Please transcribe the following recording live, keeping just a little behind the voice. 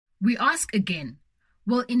We ask again,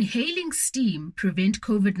 will inhaling steam prevent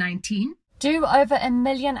COVID-19? Do over 1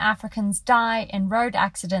 million Africans die in road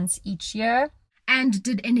accidents each year? And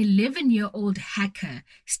did an 11-year-old hacker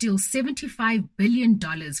steal $75 billion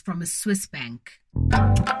from a Swiss bank?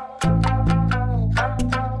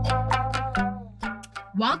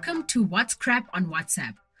 Welcome to What's Crap on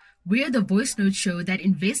WhatsApp. We're the voice note show that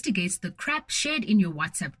investigates the crap shared in your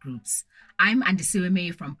WhatsApp groups. I'm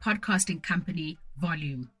Andisiweme from podcasting company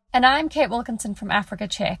Volume. And I'm Kate Wilkinson from Africa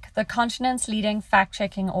Check, the continent's leading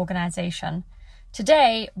fact-checking organization.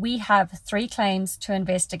 Today, we have 3 claims to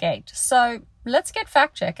investigate. So let's get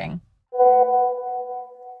fact-checking.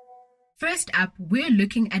 First up, we're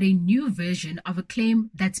looking at a new version of a claim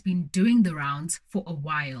that's been doing the rounds for a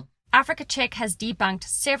while. Africa Check has debunked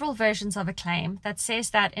several versions of a claim that says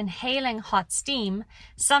that inhaling hot steam,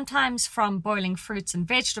 sometimes from boiling fruits and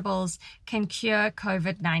vegetables, can cure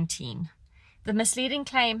COVID-19. The misleading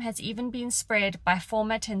claim has even been spread by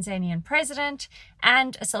former Tanzanian president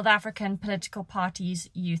and a South African political party's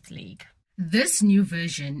youth league. This new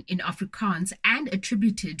version, in Afrikaans and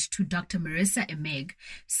attributed to Dr. Marissa Emeg,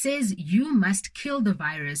 says you must kill the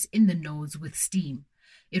virus in the nose with steam.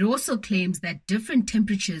 It also claims that different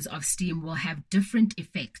temperatures of steam will have different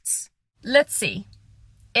effects. Let's see.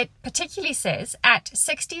 It particularly says at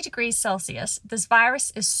 60 degrees Celsius, this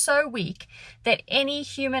virus is so weak that any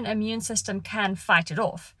human immune system can fight it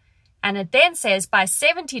off. And it then says by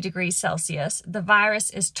 70 degrees Celsius, the virus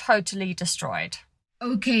is totally destroyed.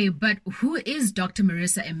 Okay, but who is Dr.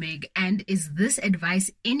 Marissa Emeg, and is this advice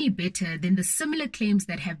any better than the similar claims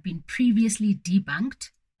that have been previously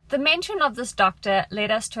debunked? The mention of this doctor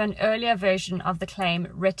led us to an earlier version of the claim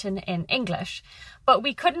written in English, but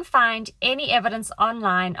we couldn't find any evidence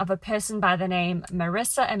online of a person by the name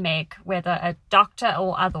Marissa Emeg, whether a doctor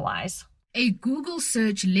or otherwise. A Google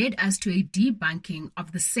search led us to a debunking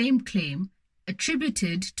of the same claim,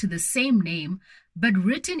 attributed to the same name, but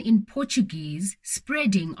written in Portuguese,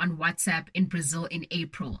 spreading on WhatsApp in Brazil in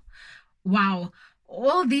April. Wow,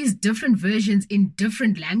 all these different versions in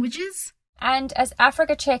different languages? And as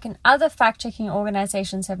Africa Check and other fact-checking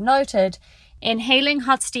organizations have noted, inhaling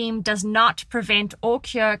hot steam does not prevent or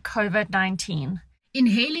cure COVID-19.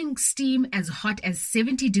 Inhaling steam as hot as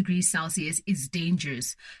 70 degrees Celsius is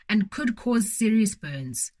dangerous and could cause serious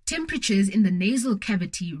burns. Temperatures in the nasal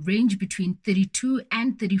cavity range between 32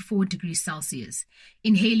 and 34 degrees Celsius.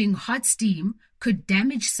 Inhaling hot steam could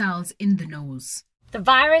damage cells in the nose. The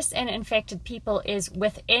virus in infected people is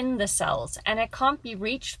within the cells and it can't be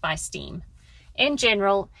reached by steam. In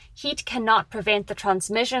general, heat cannot prevent the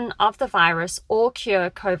transmission of the virus or cure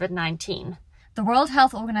COVID-19. The World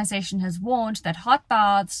Health Organization has warned that hot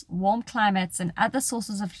baths, warm climates, and other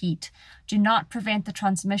sources of heat do not prevent the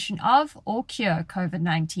transmission of or cure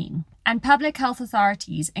COVID-19. And public health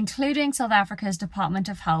authorities, including South Africa's Department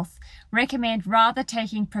of Health, recommend rather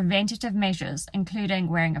taking preventative measures, including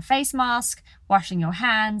wearing a face mask, washing your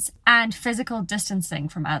hands, and physical distancing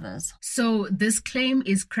from others. So this claim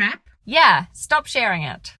is crap? Yeah, stop sharing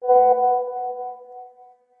it.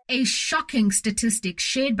 A shocking statistic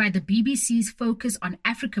shared by the BBC's Focus on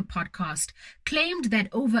Africa podcast claimed that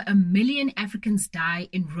over 1 million Africans die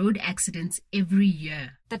in road accidents every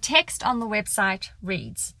year. The text on the website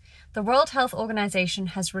reads, the World Health Organization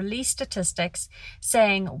has released statistics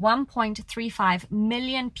saying 1.35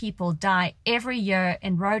 million people die every year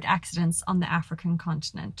in road accidents on the African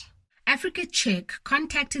continent. Africa Check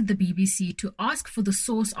contacted the BBC to ask for the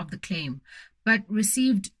source of the claim, but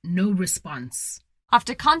received no response.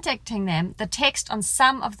 After contacting them, the text on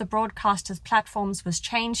some of the broadcasters' platforms was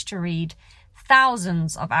changed to read,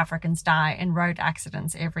 thousands of Africans die in road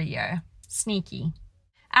accidents every year. Sneaky.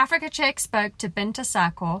 Africa Check spoke to Binta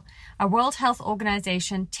Sako, a World Health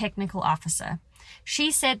Organization technical officer.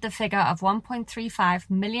 She said the figure of 1.35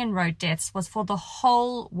 million road deaths was for the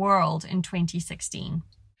whole world in 2016.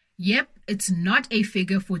 Yep, it's not a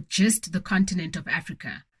figure for just the continent of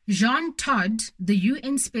Africa. Jean Todt, the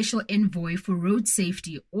UN Special Envoy for Road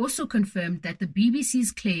Safety, also confirmed that the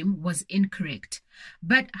BBC's claim was incorrect.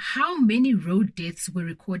 But how many road deaths were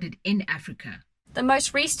recorded in Africa? The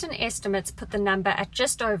most recent estimates put the number at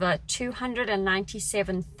just over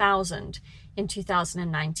 297,000 in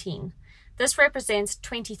 2019. This represents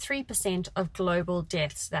 23% of global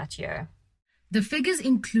deaths that year. The figures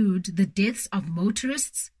include the deaths of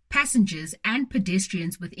motorists, passengers and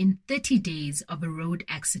pedestrians within 30 days of a road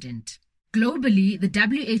accident. Globally, the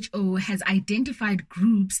WHO has identified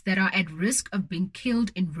groups that are at risk of being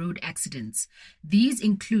killed in road accidents. These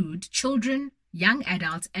include children, young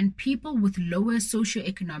adults, and people with lower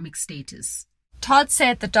socioeconomic status. Todd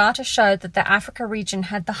said the data showed that the Africa region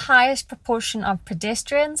had the highest proportion of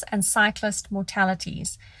pedestrians and cyclist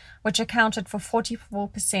mortalities, which accounted for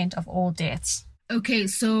 44% of all deaths. Okay,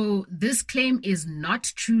 so this claim is not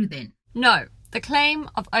true then? No, the claim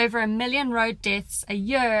of over 1 million road deaths a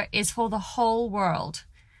year is for the whole world.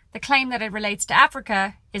 The claim that it relates to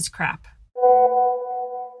Africa is crap.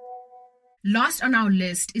 Last on our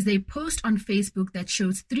list is a post on Facebook that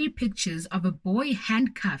shows 3 pictures of a boy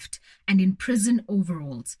handcuffed and in prison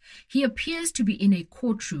overalls. He appears to be in a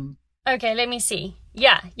courtroom. Okay, let me see.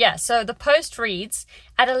 Yeah. So the post reads,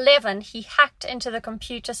 at 11, he hacked into the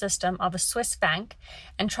computer system of a Swiss bank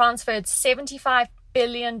and transferred $75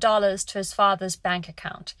 billion to his father's bank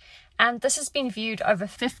account. And this has been viewed over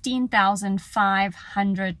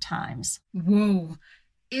 15,500 times. Whoa.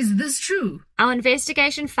 Is this true? Our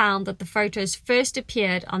investigation found that the photos first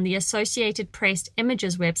appeared on the Associated Press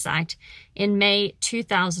Images website in May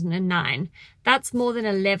 2009. That's more than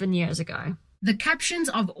 11 years ago. The captions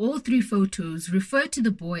of all 3 photos refer to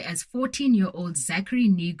the boy as 14-year-old Zachary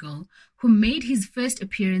Neagle, who made his first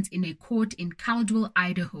appearance in a court in Caldwell,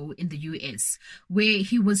 Idaho in the U.S., where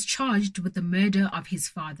he was charged with the murder of his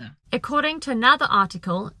father. According to another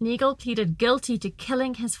article, Neagle pleaded guilty to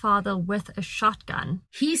killing his father with a shotgun.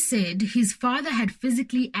 He said his father had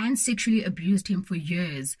physically and sexually abused him for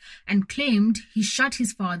years and claimed he shot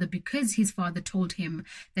his father because his father told him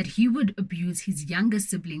that he would abuse his younger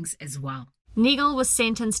siblings as well. Neagle was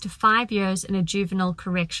sentenced to 5 years in a juvenile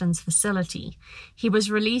corrections facility. He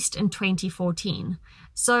was released in 2014.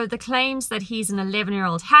 So the claims that he's an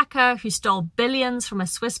 11-year-old hacker who stole billions from a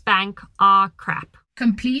Swiss bank are crap.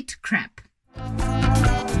 Complete crap.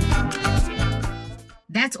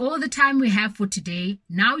 That's all the time we have for today.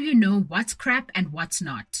 Now you know what's crap and what's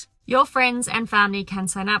not. Your friends and family can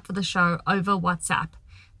sign up for the show over WhatsApp.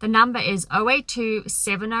 The number is 082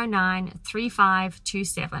 709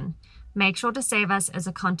 3527. Make sure to save us as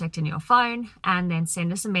a contact in your phone and then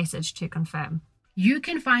send us a message to confirm. You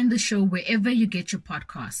can find the show wherever you get your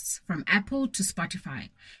podcasts, from Apple to Spotify.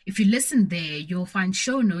 If you listen there, you'll find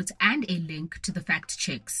show notes and a link to the fact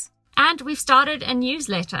checks. And we've started a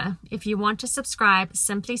newsletter. If you want to subscribe,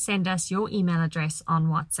 simply send us your email address on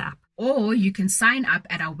WhatsApp. Or you can sign up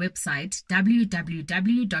at our website,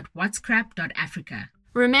 www.whatscrap.africa.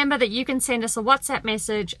 Remember that you can send us a WhatsApp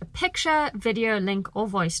message, a picture, video link, or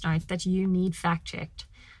voice note that you need fact-checked.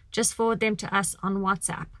 Just forward them to us on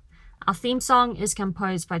WhatsApp. Our theme song is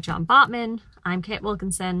composed by John Bartman. I'm Kate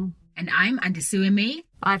Wilkinson. And I'm Andisiwe May.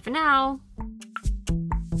 Bye for now.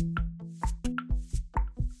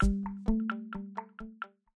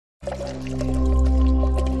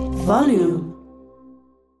 Volume.